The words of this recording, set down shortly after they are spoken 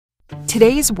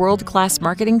Today's world-class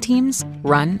marketing teams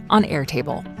run on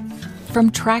Airtable.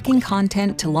 From tracking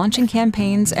content to launching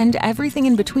campaigns and everything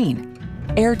in between,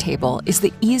 Airtable is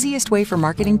the easiest way for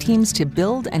marketing teams to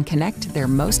build and connect their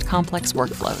most complex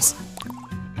workflows.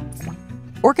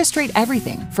 Orchestrate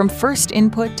everything from first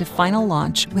input to final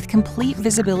launch with complete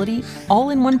visibility all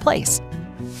in one place.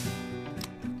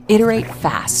 Iterate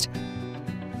fast.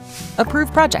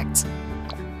 Approve projects.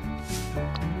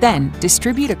 Then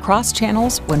distribute across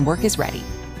channels when work is ready.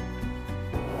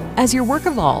 As your work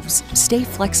evolves, stay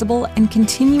flexible and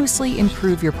continuously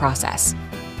improve your process.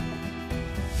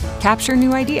 Capture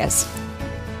new ideas.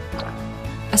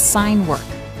 Assign work.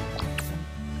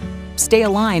 Stay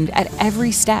aligned at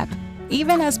every step,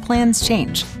 even as plans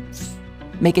change.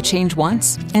 Make a change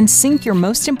once and sync your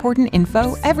most important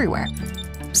info everywhere.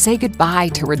 Say goodbye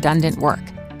to redundant work.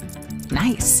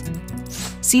 Nice.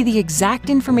 See the exact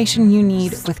information you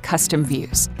need with custom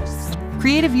views.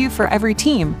 Create a view for every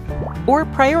team, or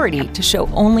priority to show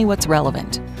only what's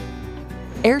relevant.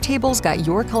 Airtable's got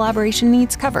your collaboration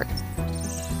needs covered.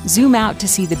 Zoom out to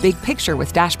see the big picture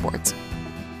with dashboards.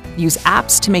 Use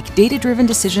apps to make data-driven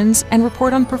decisions and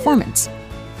report on performance.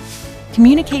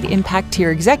 Communicate impact to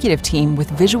your executive team with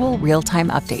visual real-time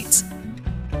updates.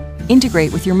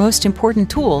 Integrate with your most important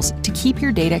tools to keep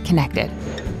your data connected.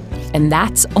 And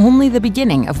that's only the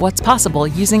beginning of what's possible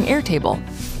using Airtable.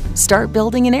 Start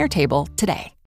building an Airtable today.